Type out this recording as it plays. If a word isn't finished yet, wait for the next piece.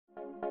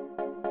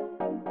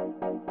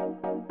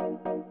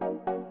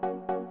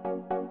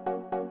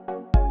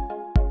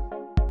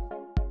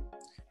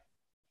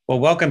Well,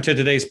 welcome to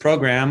today's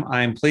program.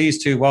 I'm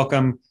pleased to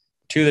welcome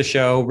to the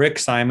show Rick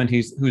Simon,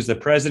 who's the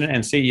president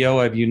and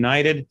CEO of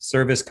United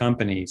Service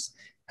Companies.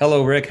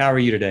 Hello, Rick. How are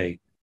you today?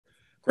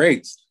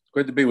 Great.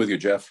 Good to be with you,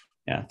 Jeff.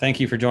 Yeah, thank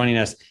you for joining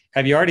us.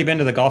 Have you already been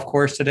to the golf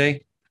course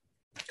today?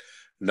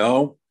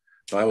 No,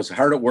 I was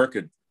hard at work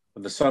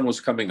when the sun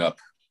was coming up.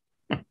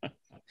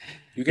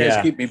 You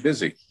guys keep me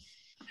busy.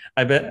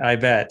 I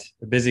bet.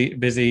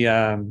 Busy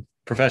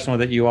professional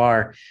that you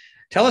are.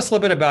 Tell us a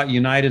little bit about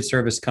United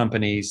Service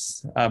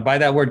Companies. By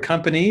that word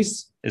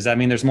companies, does that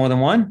mean there's more than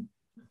one?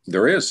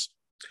 There is.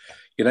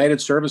 United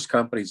Service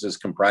Companies is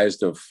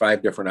comprised of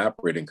 5 different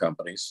operating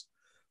companies: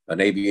 an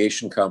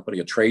aviation company,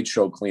 a trade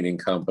show cleaning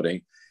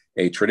company,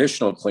 a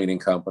traditional cleaning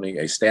company,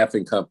 a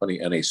staffing company,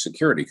 and a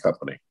security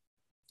company.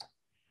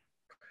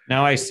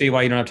 Now I see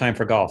why you don't have time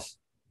for golf.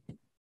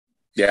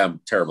 Yeah, I'm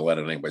terrible at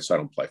it anyway, so I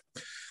don't play.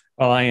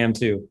 Well, I am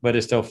too, but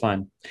it's still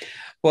fun.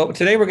 Well,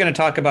 today we're going to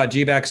talk about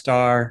GBAC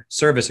STAR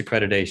Service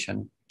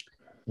Accreditation,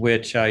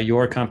 which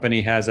your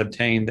company has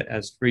obtained,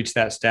 has reached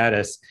that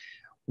status.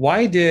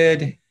 Why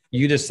did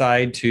you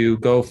decide to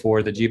go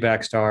for the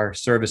GBAC STAR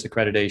Service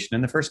Accreditation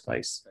in the first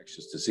place?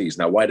 Infectious disease.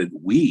 Now, why did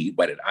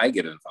I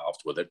get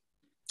involved with it?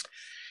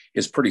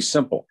 It's pretty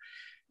simple.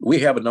 We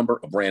have a number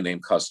of brand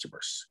name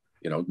customers,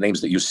 names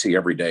that you see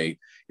every day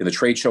in the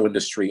trade show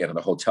industry and in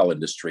the hotel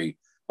industry,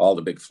 all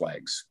the big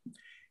flags.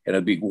 And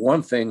it'd be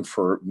one thing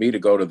for me to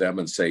go to them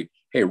and say,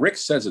 hey, Rick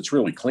says it's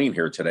really clean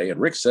here today, and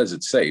Rick says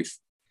it's safe.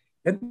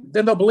 And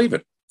then they'll believe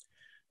it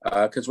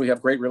because we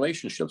have great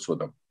relationships with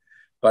them.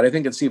 But I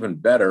think it's even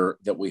better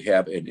that we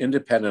have an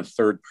independent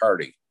third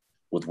party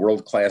with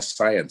world-class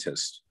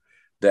scientists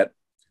that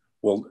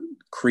will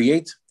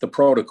create the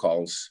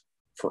protocols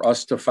for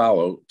us to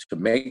follow to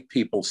make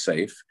people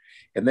safe.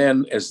 And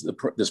then as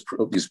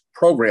these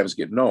programs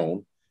get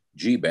known,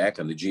 GBAC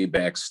and the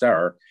GBAC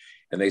STAR,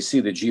 and they see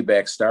the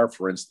GBAC STAR,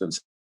 for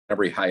instance,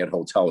 every Hyatt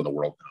hotel in the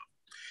world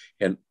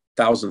now, and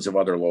thousands of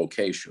other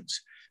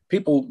locations.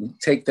 People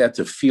take that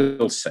to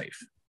feel safe.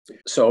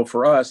 So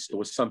for us, it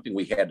was something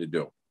we had to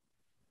do.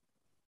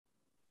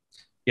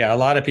 Yeah, a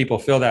lot of people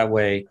feel that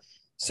way.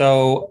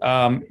 So,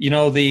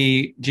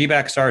 the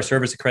GBAC STAR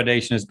Service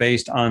Accreditation is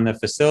based on the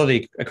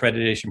Facility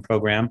Accreditation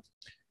Program.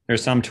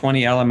 There's some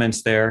 20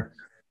 elements there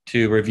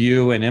to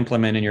review and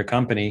implement in your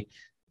company.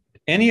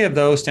 Any of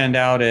those stand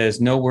out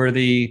as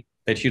noteworthy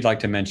that you'd like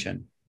to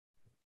mention?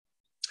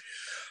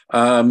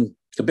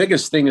 The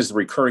biggest thing is the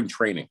recurring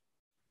training.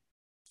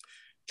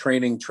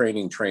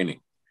 Training.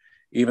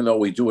 Even though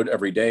we do it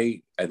every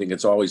day, I think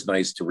it's always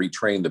nice to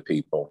retrain the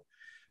people.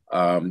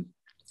 And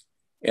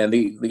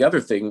the other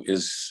thing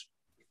is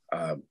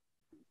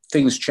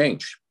things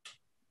change.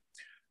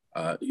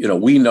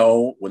 We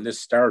know when this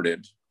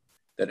started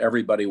that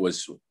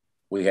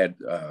we had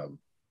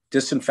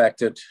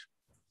disinfected,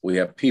 we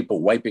have people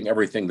wiping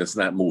everything that's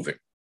not moving.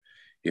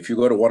 If you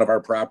go to one of our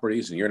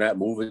properties and you're not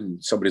moving,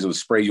 somebody's going to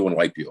spray you and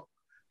wipe you.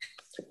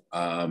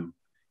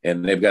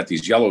 And they've got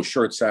these yellow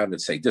shirts on that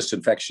say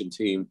disinfection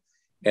team,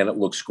 and it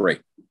looks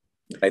great.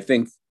 I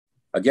think,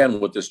 again,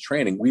 with this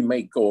training, we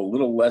may go a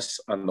little less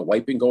on the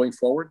wiping going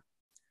forward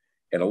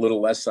and a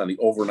little less on the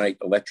overnight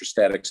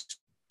electrostatic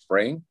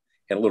spraying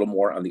and a little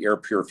more on the air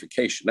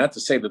purification. Not to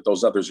say that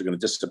those others are going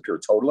to disappear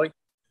totally.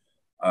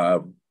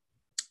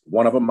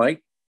 One of them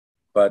might,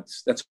 but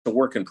that's a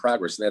work in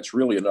progress. And that's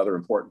really another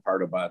important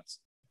part about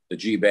the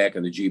GBAC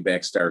and the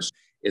GBAC STARS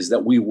is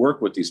that we work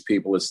with these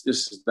people. This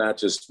is not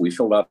just we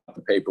filled out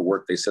the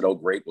paperwork. They said, oh,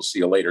 great, we'll see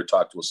you later.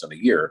 Talk to us in a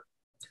year.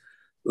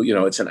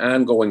 It's an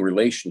ongoing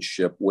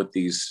relationship with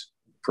these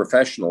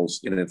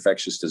professionals in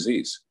infectious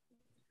disease.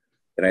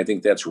 And I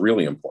think that's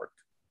really important.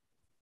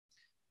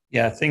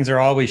 Yeah, things are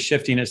always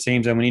shifting, it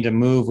seems, and we need to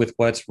move with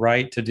what's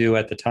right to do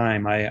at the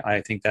time.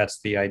 I think that's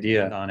the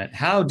idea on it.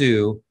 How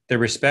do the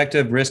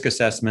respective risk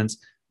assessments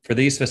for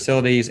these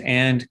facilities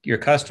and your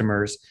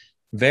customers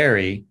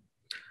vary?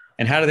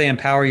 And how do they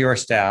empower your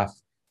staff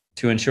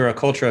to ensure a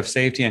culture of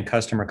safety and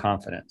customer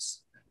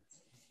confidence?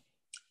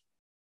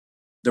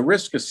 The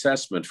risk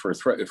assessment for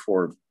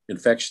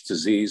infectious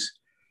disease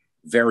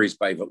varies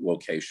by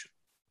location.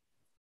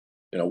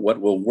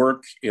 What will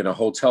work in a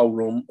hotel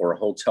room or a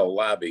hotel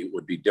lobby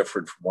would be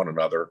different from one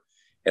another,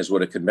 as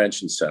would a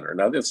convention center.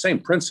 Now, they're the same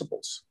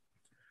principles,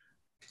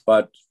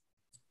 but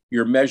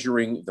you're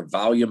measuring the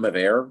volume of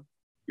air,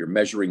 you're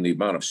measuring the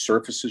amount of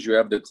surfaces you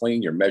have to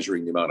clean, you're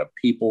measuring the amount of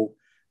people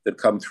that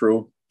come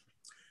through.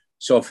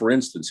 So, for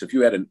instance, if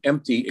you had an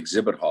empty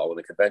exhibit hall in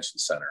a convention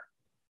center,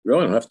 you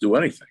really don't have to do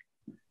anything.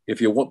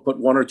 If you put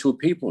 1 or 2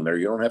 people in there,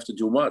 you don't have to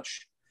do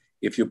much.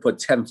 If you put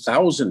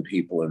 10,000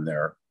 people in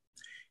there,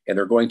 and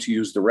they're going to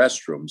use the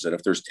restrooms, and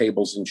if there's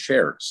tables and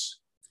chairs,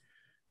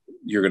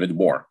 you're going to do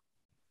more.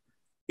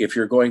 If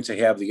you're going to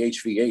have the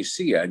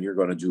HVAC on, you're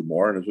going to do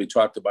more. And as we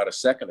talked about a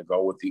second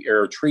ago with the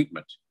air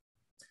treatment,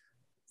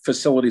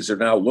 facilities are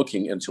now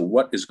looking into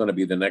what is going to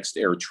be the next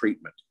air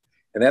treatment.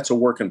 And that's a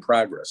work in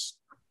progress.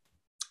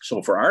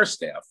 So for our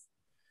staff,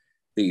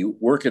 the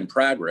work in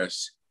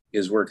progress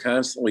is we're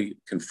constantly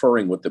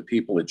conferring with the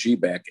people at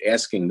GBAC,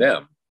 asking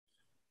them,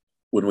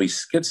 when we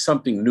get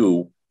something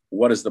new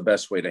what is the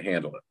best way to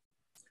handle it?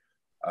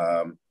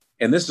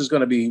 And this is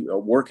going to be a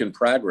work in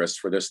progress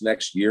for this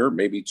next year,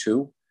 maybe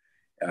two,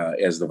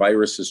 as the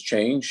viruses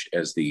change,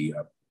 as the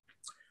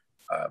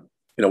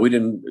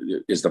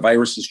as the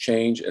viruses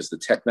change, as the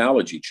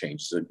technology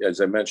changes.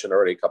 As I mentioned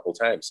already a couple of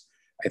times,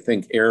 I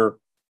think air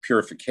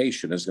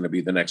purification is going to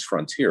be the next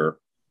frontier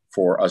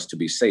for us to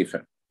be safe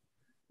in.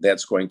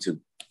 That's going to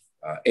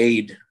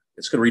aid.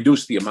 It's going to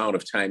reduce the amount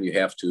of time you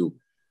have to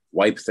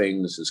wipe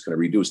things. It's going to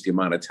reduce the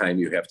amount of time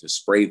you have to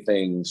spray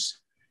things.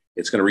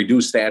 It's going to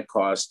reduce that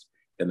cost.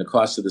 And the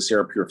cost of this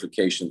air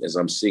purification, as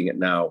I'm seeing it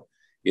now,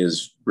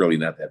 is really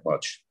not that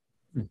much.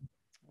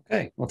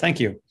 Okay, well, thank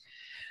you.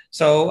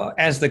 So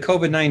as the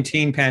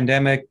COVID-19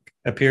 pandemic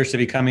appears to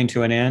be coming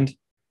to an end,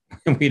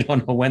 we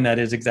don't know when that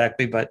is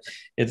exactly, but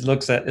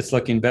it's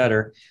looking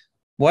better.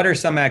 What are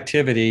some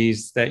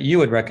activities that you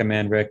would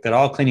recommend, Rick, that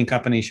all cleaning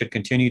companies should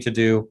continue to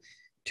do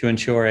to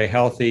ensure a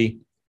healthy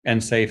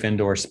and safe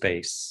indoor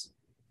space?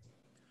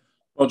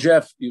 Well,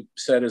 Jeff, you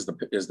said as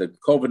the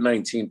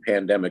COVID-19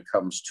 pandemic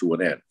comes to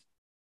an end.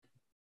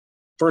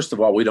 First of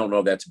all, we don't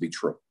know that to be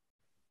true.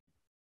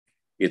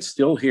 It's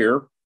still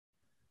here.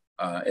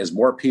 As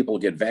more people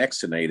get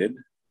vaccinated,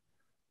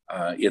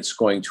 it's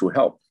going to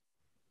help.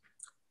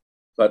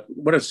 But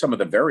what are some of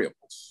the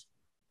variables?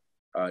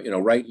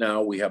 Right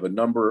now we have a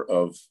number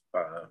of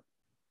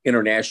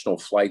international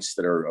flights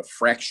that are a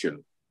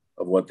fraction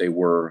of what they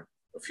were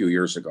a few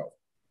years ago.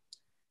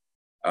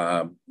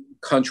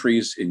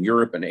 Countries in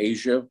Europe and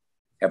Asia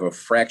have a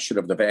fraction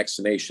of the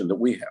vaccination that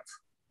we have.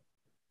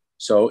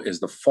 So as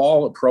the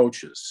fall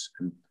approaches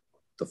and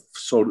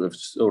so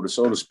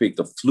to speak,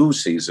 the flu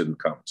season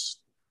comes,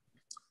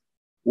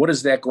 what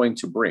is that going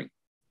to bring?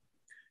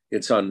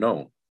 It's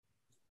unknown.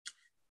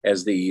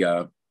 As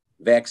the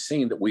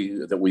vaccine that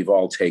we've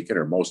all taken,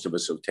 or most of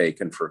us have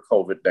taken for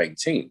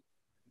COVID-19,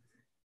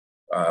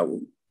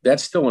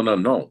 that's still an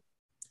unknown.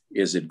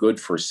 Is it good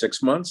for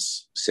 6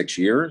 months, 6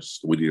 years?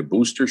 Do we need a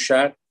booster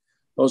shot?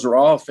 Those are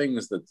all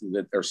things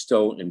that are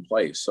still in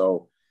place.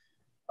 So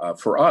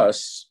for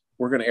us,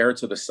 we're going to err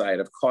to the side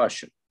of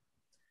caution.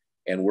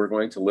 And we're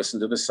going to listen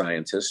to the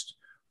scientists.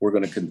 We're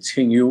going to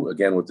continue,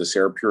 again, with this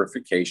air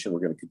purification.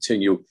 We're going to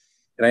continue.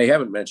 And I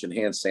haven't mentioned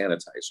hand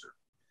sanitizer.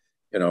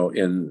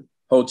 In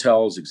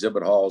hotels,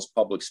 exhibit halls,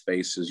 public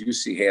spaces, you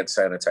see hand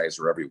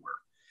sanitizer everywhere.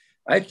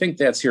 I think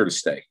that's here to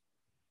stay.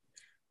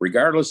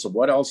 Regardless of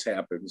what else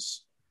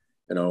happens,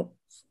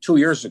 2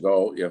 years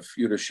ago, if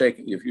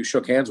you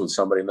shook hands with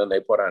somebody and then they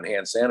put on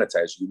hand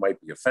sanitizer, you might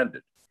be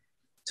offended.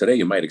 Today,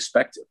 you might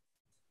expect it.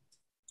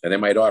 And they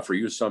might offer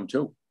you some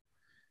too.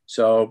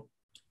 So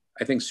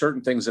I think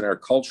certain things in our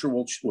culture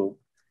will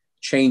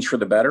change for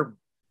the better.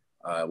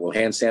 Will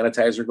hand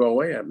sanitizer go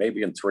away?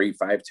 Maybe in 3,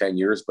 5, 10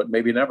 years, but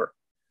maybe never.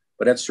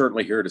 But that's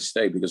certainly here to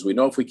stay, because we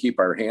know if we keep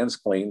our hands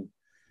clean,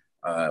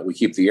 we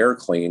keep the air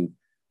clean,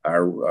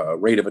 our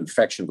rate of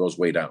infection goes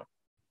way down.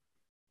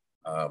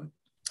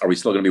 Are we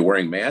still going to be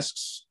wearing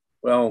masks?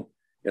 Well,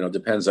 it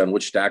depends on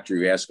which doctor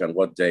you ask on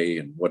what day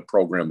and what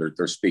program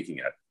they're speaking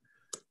at.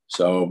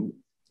 So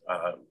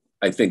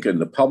I think in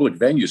the public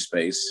venue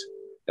space,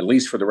 at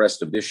least for the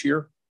rest of this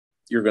year,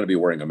 you're going to be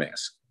wearing a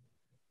mask.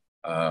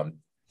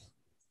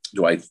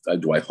 Do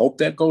I hope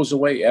that goes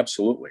away?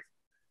 Absolutely.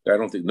 I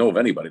don't know of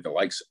anybody that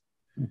likes it.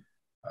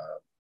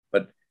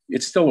 But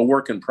it's still a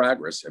work in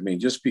progress. I mean,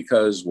 just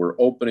because we're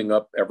opening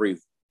up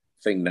everything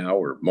now,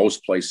 or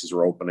most places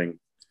are opening,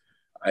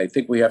 I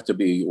think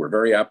we're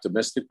very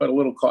optimistic, but a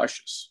little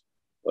cautious.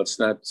 Let's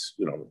not,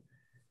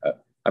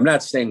 I'm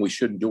not saying we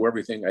shouldn't do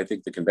everything. I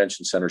think the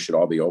convention center should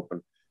all be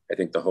open. I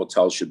think the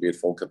hotels should be at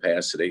full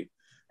capacity.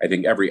 I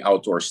think every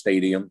outdoor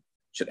stadium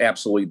should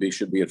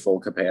be at full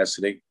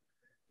capacity.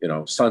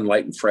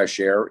 Sunlight and fresh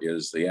air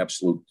is the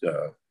absolute,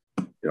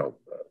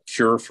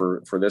 cure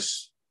for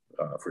this,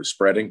 for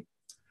spreading.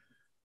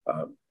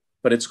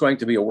 But it's going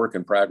to be a work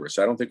in progress.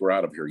 I don't think we're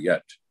out of here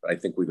yet. I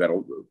think we've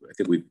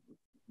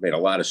made a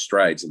lot of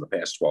strides in the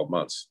past 12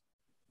 months.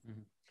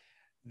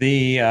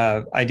 The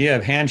idea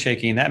of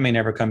handshaking, that may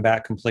never come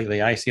back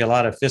completely. I see a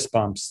lot of fist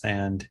bumps,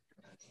 and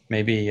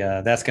maybe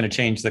that's going to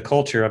change the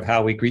culture of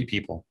how we greet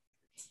people.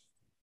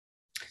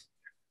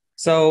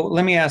 So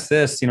let me ask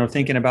this,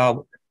 thinking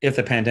about if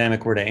the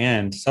pandemic were to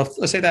end. So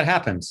let's say that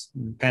happens.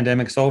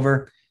 Pandemic's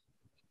over.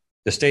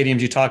 The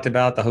stadiums you talked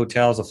about, the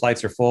hotels, the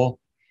flights are full.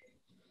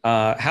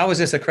 How is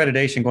this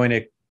accreditation going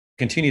to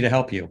continue to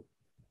help you?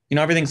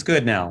 Everything's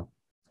good now.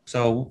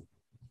 So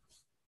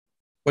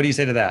what do you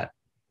say to that?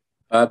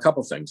 A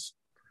couple things.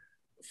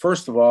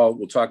 First of all,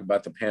 we'll talk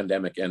about the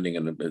pandemic ending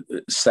in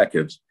a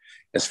second.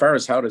 As far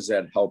as how does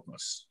that help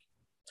us?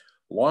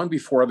 Long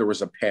before there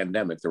was a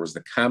pandemic, there was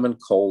the common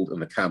cold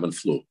and the common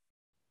flu.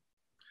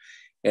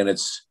 And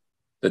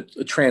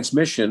the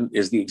transmission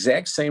is the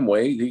exact same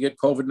way you get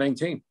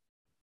COVID-19.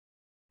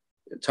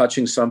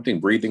 Touching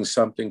something, breathing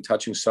something,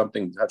 touching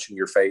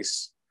your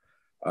face.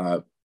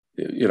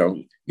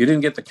 You didn't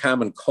get the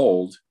common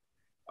cold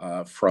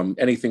from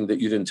anything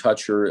that you didn't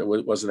touch or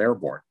it wasn't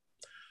airborne.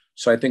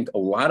 So I think a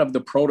lot of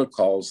the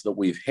protocols that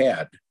we've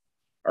had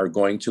are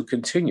going to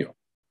continue.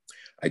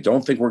 I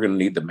don't think we're going to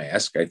need the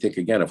mask. I think,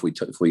 again, if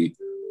we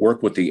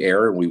work with the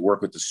air and we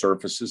work with the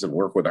surfaces and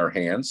work with our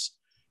hands,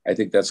 I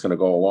think that's going to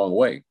go a long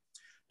way.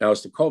 Now,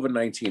 as to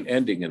COVID-19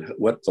 ending and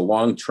what the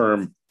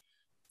long-term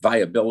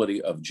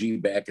viability of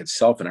GBAC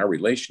itself and our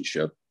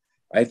relationship,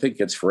 I think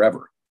it's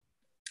forever.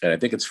 And I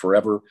think it's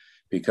forever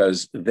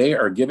because they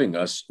are giving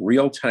us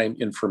real-time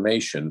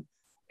information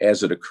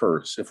as it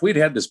occurs. If we'd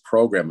had this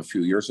program a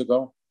few years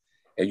ago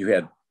and you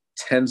had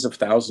tens of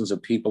thousands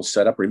of people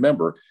set up,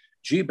 remember,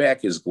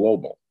 GBAC is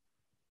global.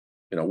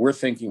 We're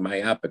thinking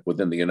myopic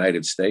within the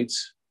United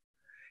States.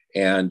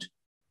 And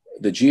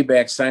the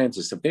GBAC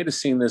scientists, if they'd have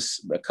seen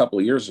this a couple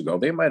of years ago,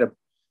 they might have,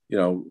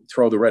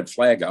 throw the red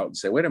flag out and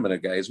say, wait a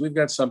minute, guys, we've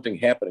got something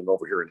happening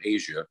over here in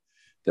Asia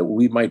that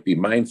we might be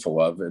mindful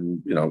of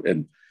and,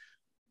 and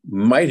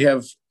might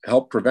have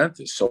helped prevent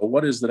this. So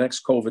what is the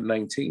next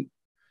COVID-19?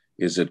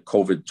 Is it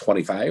COVID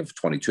 25,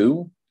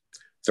 22,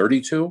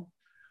 32?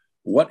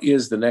 What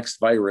is the next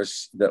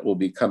virus that will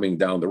be coming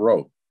down the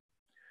road?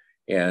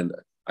 And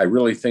I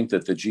really think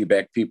that the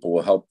GBAC people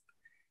will help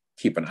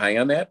keep an eye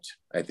on that.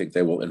 I think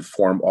they will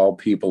inform all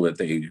people that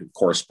they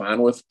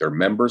correspond with, their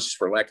members,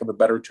 for lack of a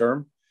better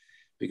term,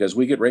 because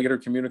we get regular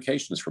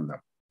communications from them.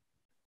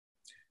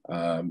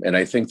 And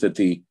I think that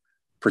the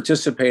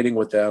participating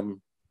with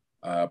them,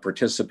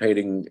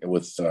 participating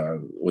with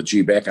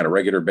GBAC on a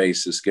regular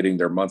basis, getting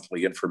their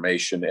monthly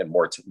information and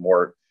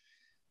more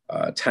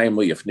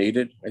timely if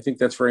needed, I think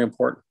that's very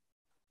important.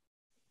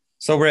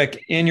 So,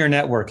 Rick, in your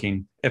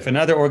networking, if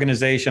another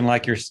organization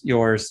like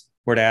yours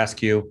were to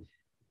ask you,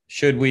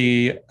 should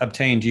we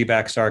obtain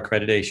GBAC STAR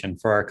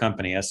accreditation for our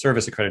company as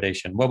service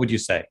accreditation, what would you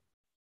say?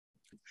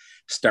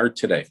 Start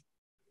today.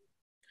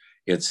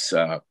 It's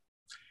a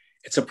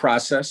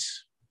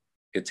process.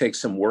 It takes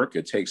some work.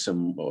 It takes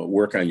some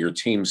work on your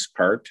team's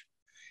part.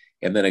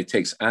 And then it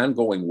takes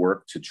ongoing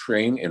work to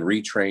train and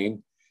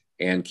retrain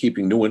and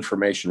keeping new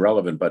information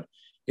relevant. But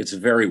it's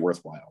very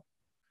worthwhile.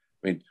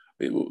 I mean,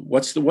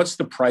 what's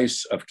the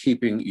price of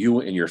keeping you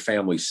and your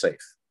family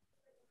safe?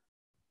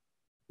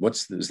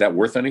 Is that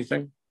worth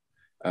anything?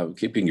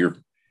 Keeping your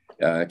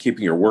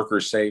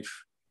workers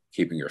safe,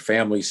 keeping your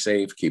family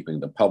safe, keeping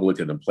the public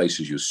and the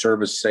places you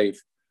service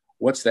safe.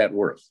 What's that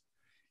worth?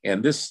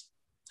 And this,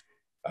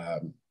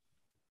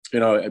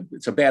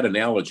 it's a bad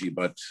analogy,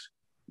 but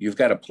you've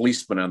got a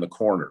policeman on the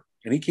corner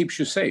and he keeps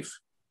you safe.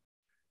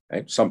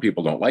 Right? Some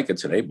people don't like it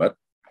today, but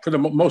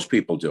most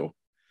people do.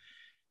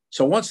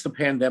 So once the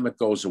pandemic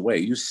goes away,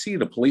 you see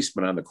the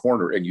policeman on the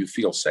corner and you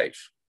feel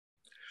safe.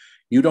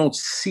 You don't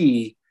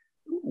see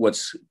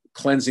what's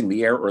cleansing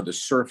the air or the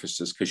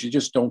surfaces because you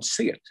just don't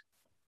see it.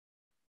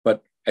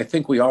 But I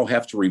think we all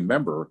have to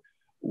remember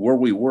where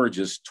we were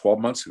just 12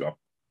 months ago,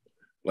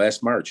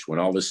 last March, when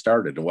all this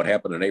started and what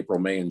happened in April,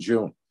 May, and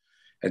June.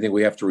 I think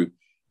we have to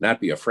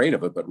not be afraid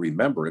of it, but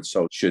remember it.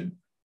 So should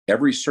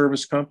every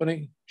service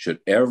company, should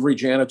every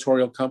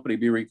janitorial company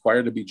be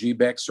required to be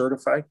GBAC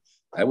certified?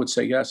 I would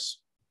say yes.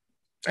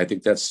 I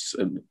think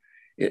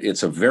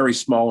it's a very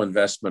small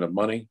investment of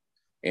money,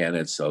 and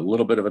it's a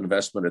little bit of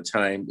investment of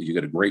time, but you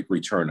get a great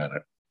return on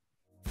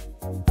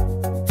it.